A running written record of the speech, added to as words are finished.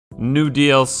New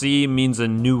DLC means a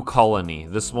new colony.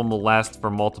 This one will last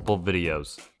for multiple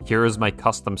videos. Here is my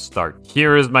custom start.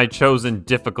 Here is my chosen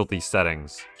difficulty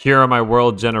settings. Here are my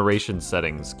world generation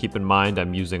settings. Keep in mind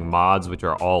I'm using mods which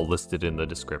are all listed in the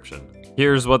description.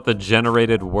 Here's what the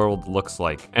generated world looks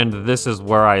like, and this is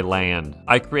where I land.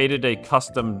 I created a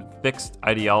custom fixed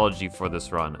ideology for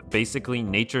this run. Basically,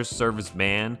 nature serves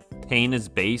man, pain is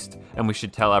based, and we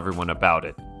should tell everyone about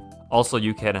it. Also,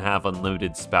 you can have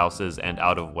unlimited spouses and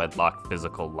out-of-wedlock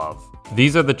physical love.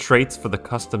 These are the traits for the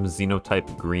custom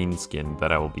xenotype green skin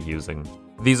that I will be using.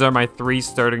 These are my 3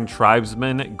 starting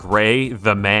tribesmen: Gray,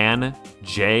 the man;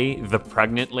 Jay, the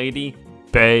pregnant lady;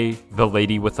 Bay, the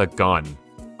lady with a gun.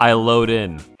 I load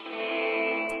in.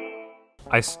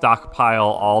 I stockpile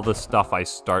all the stuff I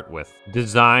start with.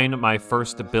 Design my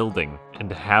first building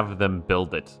and have them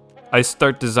build it. I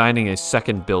start designing a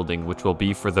second building, which will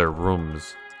be for their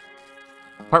rooms.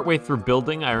 Partway through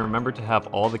building, I remember to have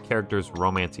all the characters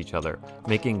romance each other,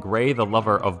 making Gray the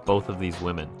lover of both of these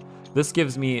women. This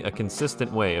gives me a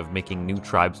consistent way of making new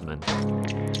tribesmen.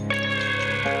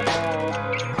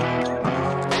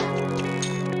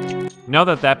 Now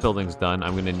that that building's done,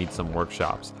 I'm going to need some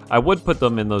workshops. I would put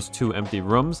them in those 2 empty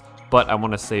rooms, but I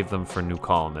want to save them for new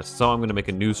colonists, so I'm going to make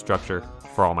a new structure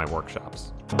for all my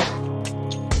workshops.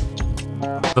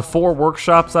 The 4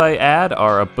 workshops I add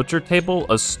are a butcher table,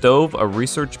 a stove, a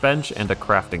research bench, and a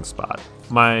crafting spot.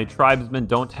 My tribesmen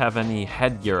don't have any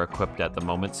headgear equipped at the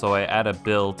moment, so I add a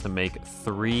bill to make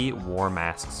 3 war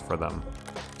masks for them.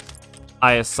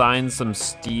 I assign some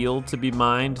steel to be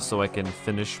mined so I can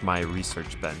finish my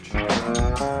research bench.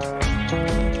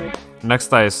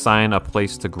 Next, I assign a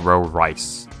place to grow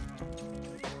rice.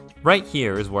 Right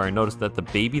here is where I noticed that the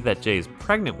baby that Jay is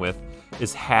pregnant with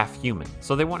is half human,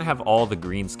 so they won't have all the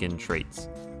green skin traits.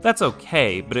 That's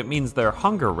okay, but it means their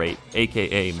hunger rate,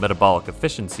 aka metabolic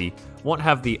efficiency, won't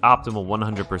have the optimal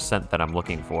 100% that I'm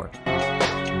looking for.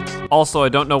 Also, I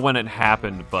don't know when it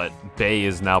happened, but Bay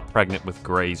is now pregnant with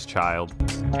Gray's child.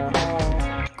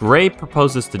 Gray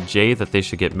proposes to Jay that they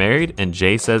should get married, and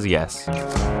Jay says yes.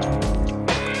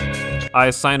 I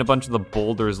assign a bunch of the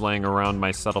boulders laying around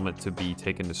my settlement to be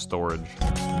taken to storage.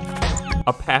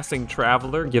 A passing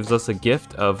traveler gives us a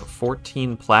gift of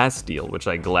 14 plasteel, which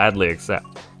I gladly accept.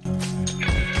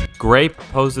 Gray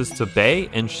proposes to Bay,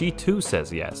 and she too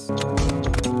says yes.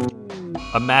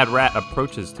 A mad rat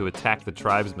approaches to attack the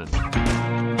tribesmen.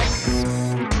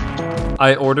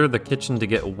 I order the kitchen to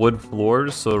get wood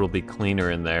floors so it'll be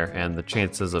cleaner in there, and the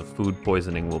chances of food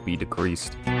poisoning will be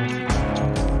decreased.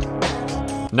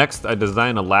 Next, I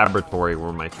design a laboratory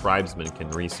where my tribesmen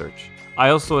can research.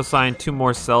 I also assign 2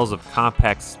 more cells of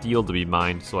compact steel to be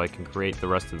mined so I can create the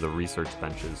rest of the research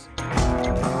benches.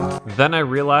 Then I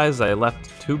realize I left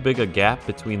too big a gap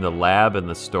between the lab and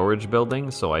the storage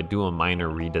building, so I do a minor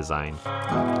redesign.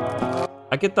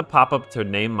 I get the pop-up to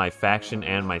name my faction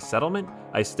and my settlement.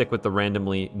 I stick with the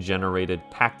randomly generated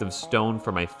Pact of Stone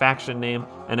for my faction name,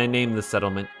 and I name the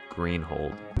settlement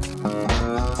Greenhold.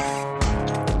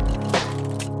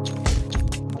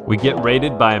 We get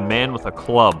raided by a man with a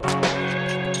club.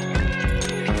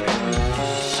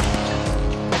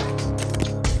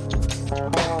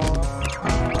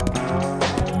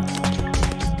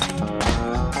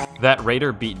 That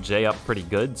raider beat Jay up pretty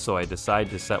good, so I decide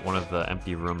to set one of the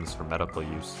empty rooms for medical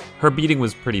use. Her beating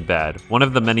was pretty bad. One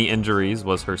of the many injuries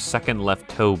was her second left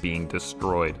toe being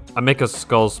destroyed. I make a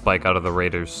skull spike out of the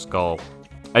raider's skull.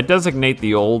 I designate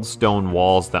the old stone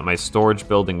walls that my storage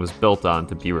building was built on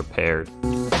to be repaired.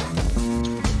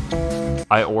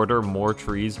 I order more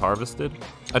trees harvested.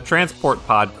 A transport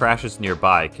pod crashes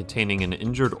nearby, containing an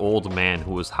injured old man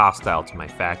who was hostile to my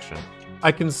faction.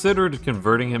 I considered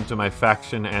converting him to my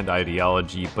faction and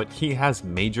ideology, but he has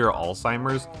major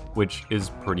Alzheimer's, which is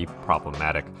pretty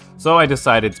problematic. So I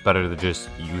decided it's better to just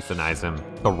euthanize him.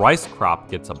 The rice crop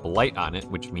gets a blight on it,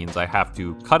 which means I have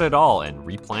to cut it all and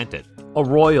replant it. A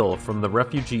royal from the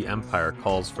refugee empire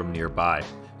calls from nearby.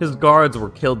 His guards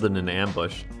were killed in an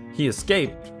ambush. He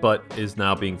escaped, but is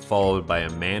now being followed by a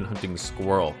man-hunting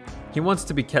squirrel. He wants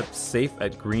to be kept safe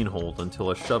at Greenhold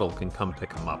until a shuttle can come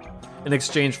pick him up. In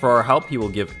exchange for our help, he will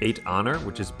give 8 honor,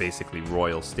 which is basically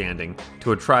royal standing,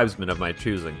 to a tribesman of my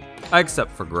choosing. I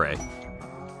accept for Gray.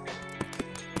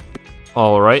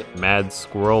 Alright, mad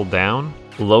squirrel down.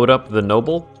 Load up the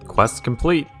noble. Quest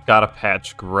complete. Gotta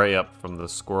patch Gray up from the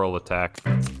squirrel attack.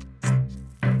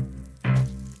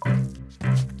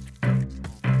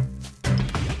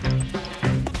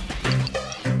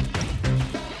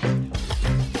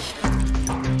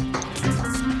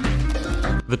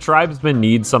 The tribesman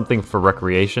needs something for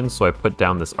recreation, so I put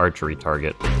down this archery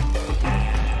target.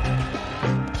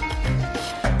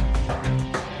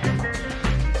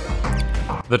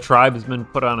 The tribesmen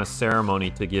put on a ceremony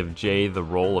to give Jay the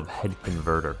role of head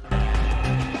converter.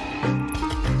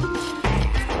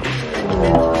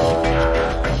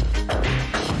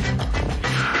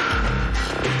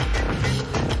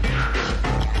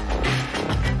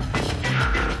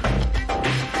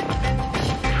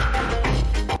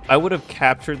 I would have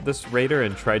captured this raider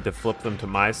and tried to flip them to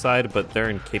my side, but they're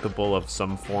incapable of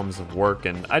some forms of work,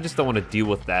 and I just don't want to deal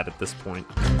with that at this point.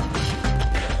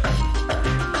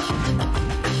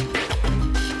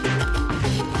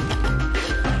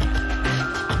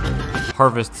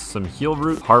 Harvest some heal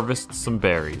root, harvest some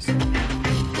berries.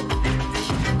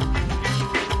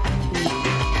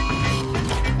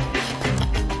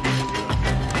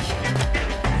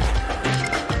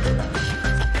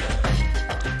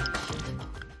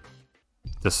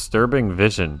 Disturbing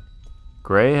vision.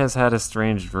 Gray has had a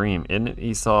strange dream. In it,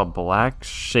 he saw a black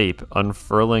shape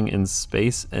unfurling in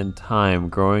space and time,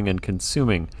 growing and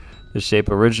consuming. The shape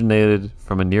originated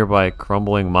from a nearby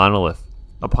crumbling monolith.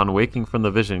 Upon waking from the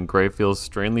vision, Gray feels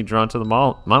strangely drawn to the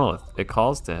monolith. It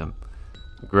calls to him.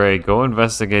 Gray, go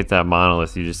investigate that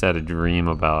monolith you just had a dream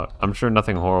about. I'm sure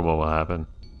nothing horrible will happen.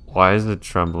 Why is it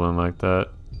trembling like that?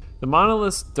 The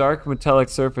monolith's dark metallic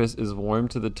surface is warm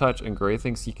to the touch, and Gray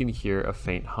thinks he can hear a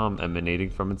faint hum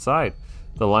emanating from inside.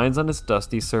 The lines on its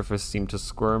dusty surface seem to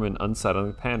squirm in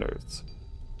unsettling patterns.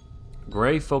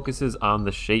 Gray focuses on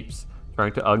the shapes,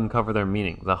 trying to uncover their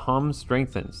meaning. The hum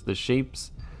strengthens. The shapes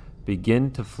begin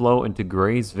to flow into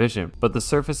Gray's vision, but the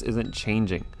surface isn't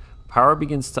changing. Power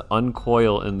begins to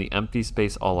uncoil in the empty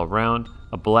space all around.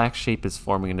 A black shape is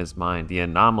forming in his mind. The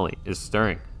anomaly is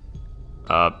stirring.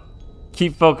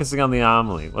 Keep focusing on the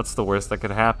anomaly. What's the worst that could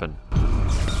happen?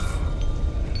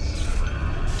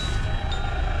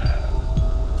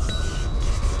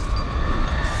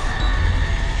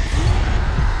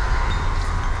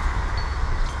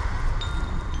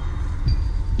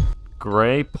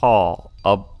 Gray Paul.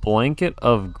 A blanket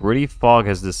of gritty fog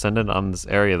has descended on this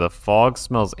area. The fog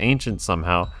smells ancient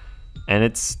somehow, and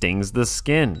it stings the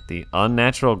skin. The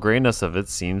unnatural grayness of it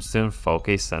seems to invoke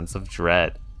a sense of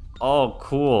dread. Oh,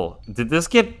 cool. Did this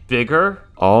get bigger?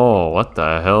 Oh, what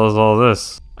the hell is all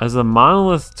this? As the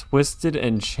monolith twisted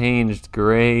and changed,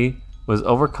 Gray was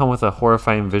overcome with a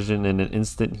horrifying vision. In an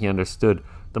instant, he understood.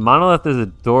 The monolith is a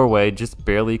doorway just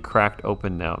barely cracked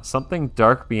open now. Something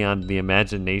dark beyond the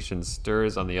imagination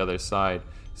stirs on the other side,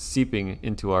 seeping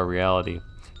into our reality.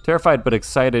 Terrified but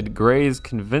excited, Gray is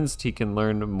convinced he can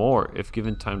learn more if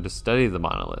given time to study the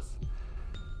monolith.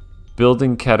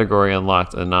 Building category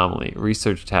unlocked, anomaly.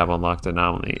 Research tab unlocked,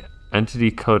 anomaly.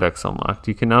 Entity codex unlocked.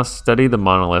 You can now study the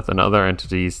monolith and other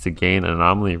entities to gain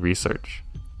anomaly research.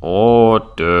 Oh,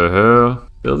 what the hell?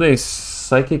 Build a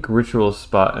psychic ritual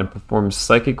spot and perform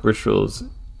psychic rituals.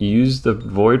 Use the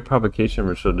void provocation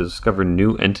ritual to discover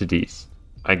new entities.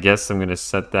 I guess I'm gonna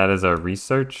set that as our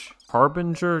research.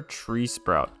 Harbinger tree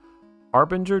sprout.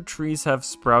 Harbinger trees have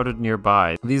sprouted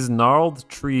nearby. These gnarled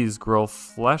trees grow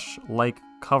flesh-like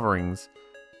coverings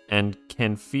and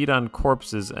can feed on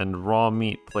corpses and raw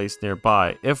meat placed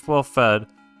nearby. If well fed,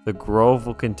 the grove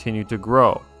will continue to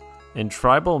grow. In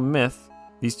tribal myth,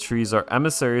 these trees are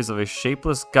emissaries of a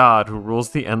shapeless god who rules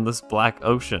the endless black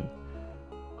ocean.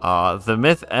 The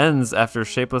myth ends after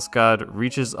shapeless god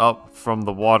reaches up from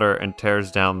the water and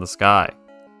tears down the sky.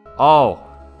 Oh,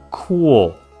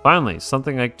 cool. Finally,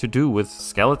 something like to do with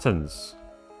skeletons.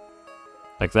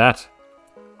 Like that.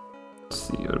 Let's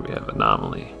see, what do we have?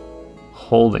 Anomaly.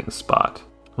 Holding spot.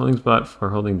 Holding spot for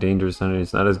holding dangerous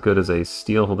entities. Not as good as a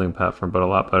steel holding platform, but a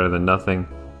lot better than nothing.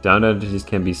 Downed entities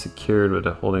can be secured with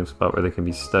a holding spot where they can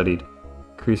be studied.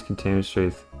 Increase containment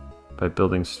strength by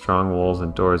building strong walls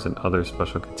and doors and other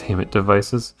special containment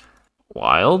devices.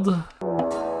 Wild?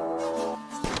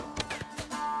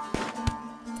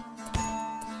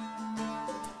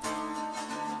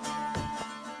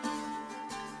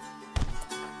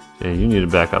 Okay, you need to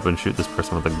back up and shoot this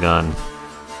person with a gun.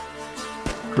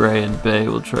 Gray and Bay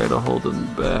will try to hold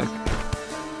him back.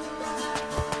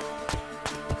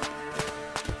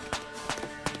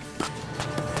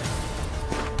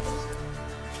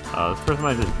 This person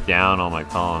might just down all my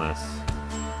colonists.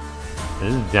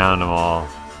 This is down them all.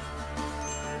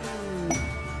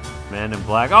 Man in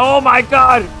Black. Oh my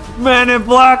god! Man in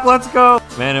Black, let's go!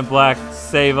 Man in Black,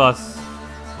 save us.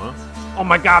 Huh? Oh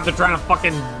my god, they're trying to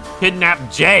fucking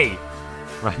kidnap Jay!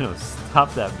 Rhino,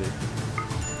 stop that bitch.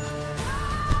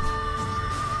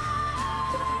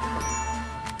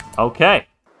 Okay.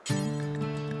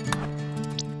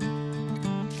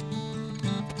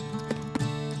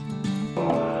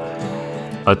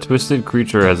 A twisted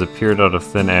creature has appeared out of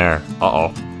thin air.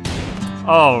 Uh-oh.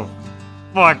 Oh,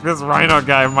 fuck, this Rhino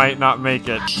guy might not make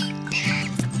it.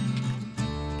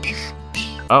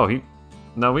 Oh,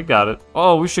 no, we got it.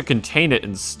 Oh, we should contain it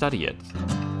and study it.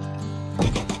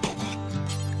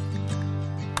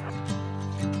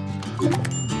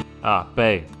 Ah,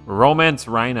 Bay. Romance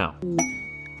Rhino.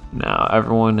 Now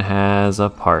everyone has a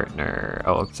partner.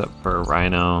 Oh, except for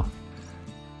Rhino.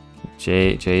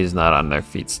 Jay's not on their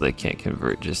feet, so they can't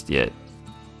convert just yet.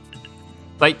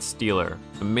 Sight Stealer.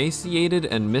 Emaciated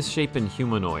and misshapen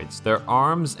humanoids. Their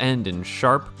arms end in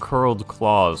sharp, curled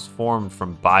claws formed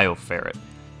from bioferret.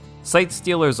 Sight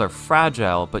Stealers are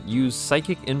fragile, but use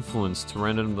psychic influence to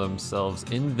render themselves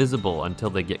invisible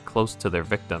until they get close to their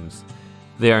victims.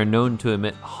 They are known to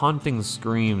emit haunting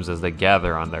screams as they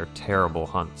gather on their terrible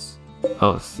hunts.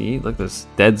 Oh, see? Look, this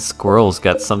dead squirrel's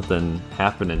got something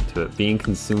happening to it, being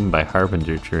consumed by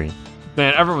Harbinger Tree.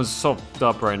 Man, everyone's soaked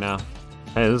up right now.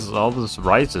 Hey, all this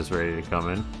rice is ready to come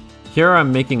in. Here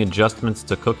I'm making adjustments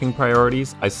to cooking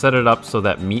priorities. I set it up so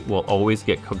that meat will always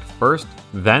get cooked first.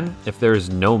 Then, if there is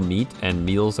no meat and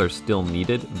meals are still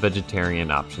needed,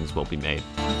 vegetarian options will be made.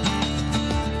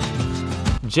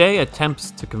 Jay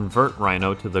attempts to convert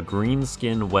Rhino to the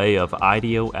greenskin way of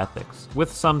ideo-ethics,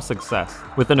 with some success.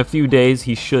 Within a few days,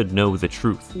 he should know the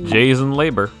truth. Jay is in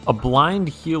labor. A blind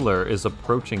healer is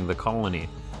approaching the colony.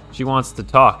 She wants to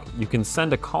talk. You can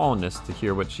send a colonist to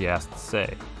hear what she has to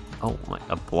say. Oh my,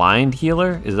 a blind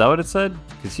healer? Is that what it said?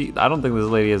 Because I don't think this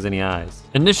lady has any eyes.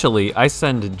 Initially, I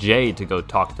send Jay to go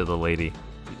talk to the lady.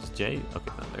 Is Jay?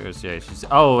 Okay, no, there's Jay.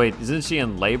 Oh wait, isn't she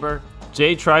in labor?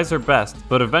 Jay tries her best,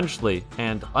 but eventually,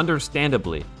 and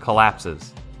understandably,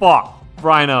 collapses. Fuck!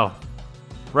 Rhino!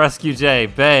 Rescue Jay,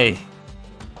 Bay!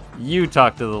 You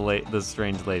talk to the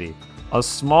strange lady. A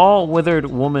small, withered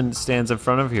woman stands in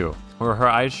front of you. Where her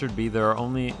eyes should be, there are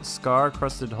only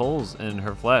scar-crusted holes in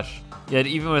her flesh. Yet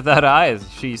even without eyes,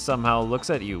 she somehow looks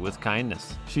at you with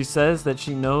kindness. She says that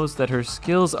she knows that her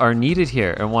skills are needed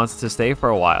here and wants to stay for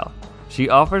a while. She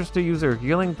offers to use her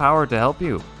healing power to help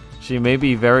you. She may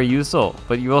be very useful,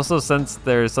 but you also sense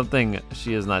there's something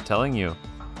she is not telling you.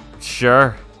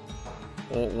 Sure.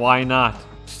 Well, why not?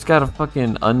 She's got a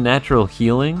fucking unnatural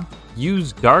healing.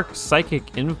 Use dark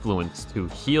psychic influence to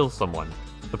heal someone.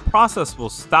 The process will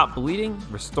stop bleeding,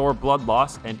 restore blood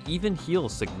loss, and even heal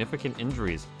significant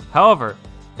injuries. However,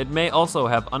 it may also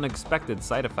have unexpected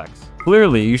side effects.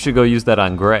 Clearly, you should go use that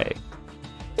on Gray.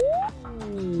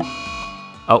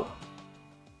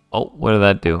 Oh, what did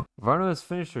that do? Varno has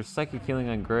finished her psychic healing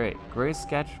on Gray. Gray's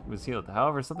sketch was healed.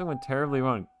 However, something went terribly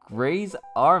wrong. Gray's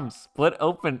arm split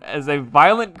open as a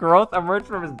violent growth emerged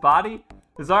from his body.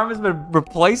 His arm has been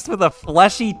replaced with a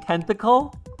fleshy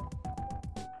tentacle?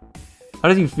 How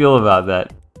does he feel about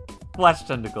that? Flesh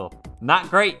tentacle. Not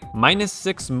great.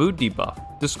 -6 mood debuff.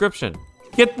 Description.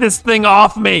 Get this thing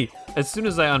off me! As soon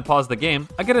as I unpause the game,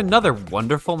 I get another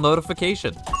wonderful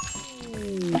notification.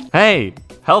 Hey,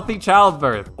 healthy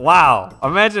childbirth. Wow,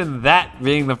 imagine that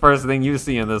being the first thing you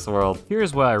see in this world.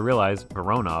 Here's where I realize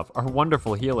Voronov, our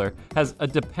wonderful healer, has a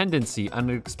dependency on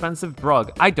an expensive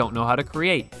drug I don't know how to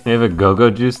create. They have a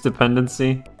go-go juice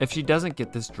dependency? If she doesn't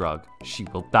get this drug, she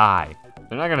will die.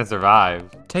 They're not gonna survive.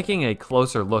 Taking a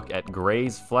closer look at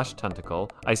Gray's flesh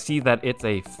tentacle, I see that it's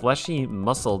a fleshy,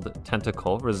 muscled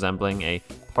tentacle resembling a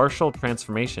partial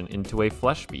transformation into a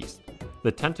flesh beast.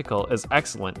 The tentacle is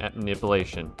excellent at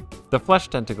manipulation. The flesh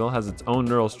tentacle has its own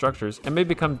neural structures and may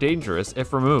become dangerous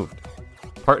if removed.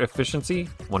 Part efficiency,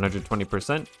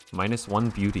 120%, -1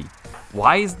 beauty.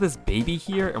 Why is this baby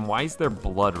here and why is there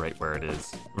blood right where it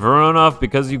is? Voronov,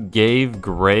 because you gave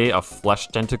Gray a flesh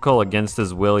tentacle against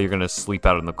his will, you're gonna sleep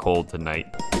out in the cold tonight.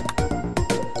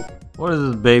 What is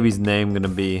this baby's name gonna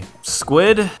be?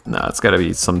 Squid? No, it's gotta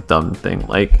be some dumb thing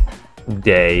like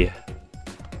Day.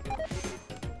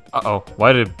 Uh-oh,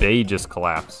 why did Bay just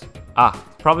collapse? Ah,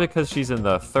 probably because she's in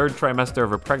the 3rd trimester of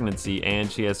her pregnancy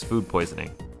and she has food poisoning.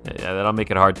 Yeah, that'll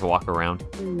make it hard to walk around.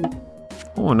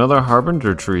 Oh, another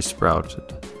Harbinger tree sprouted.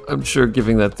 I'm sure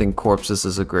giving that thing corpses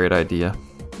is a great idea.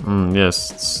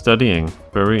 Yes, studying.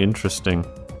 Very interesting.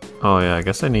 Oh yeah, I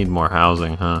guess I need more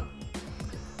housing, huh?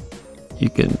 You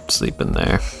can sleep in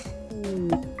there.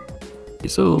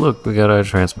 So look, we got our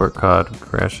transport pod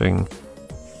crashing.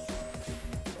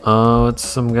 Oh, it's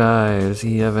some guy. Does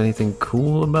he have anything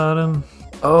cool about him?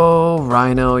 Oh,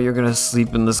 Rhino, you're gonna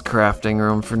sleep in this crafting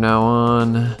room from now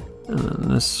on. And then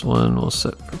this one we'll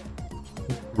set for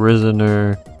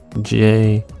prisoner.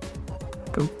 Jay,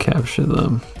 go capture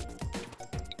them.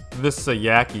 This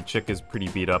Sayaki chick is pretty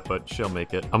beat up, but she'll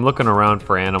make it. I'm looking around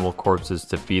for animal corpses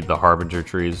to feed the Harbinger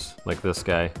trees, like this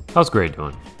guy. How's Gray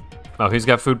doing? Oh, he's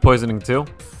got food poisoning too?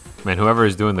 Man, whoever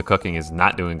is doing the cooking is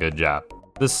not doing a good job.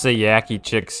 This Sayaki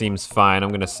chick seems fine. I'm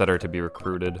gonna set her to be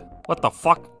recruited. What the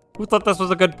fuck? Who thought this was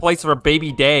a good place for a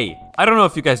baby day? I don't know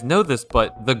if you guys know this,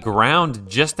 but the ground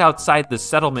just outside the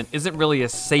settlement isn't really a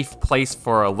safe place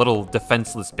for a little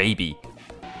defenseless baby.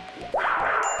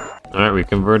 All right, we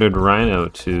converted Rhino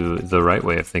to the right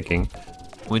way of thinking,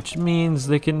 which means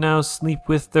they can now sleep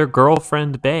with their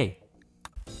girlfriend, Bay.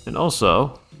 And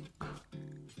also,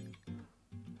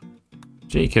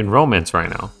 Jay can romance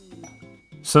Rhino.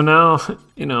 So now,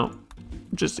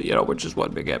 we're just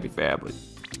one big happy family.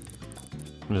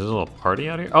 There's a little party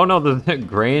out here. Oh no, the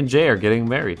Gray and Jay are getting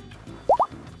married.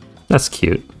 That's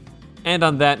cute. And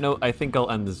on that note, I think I'll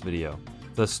end this video.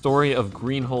 The story of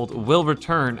Greenhold will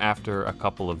return after a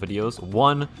couple of videos.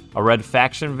 1, a Red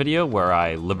Faction video where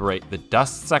I liberate the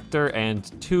Dust Sector, and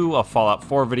 2, a Fallout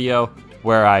 4 video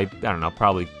where I don't know,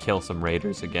 probably kill some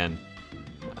raiders again.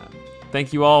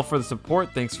 Thank you all for the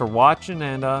support. Thanks for watching,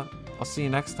 and I'll see you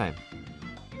next time.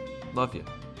 Love you.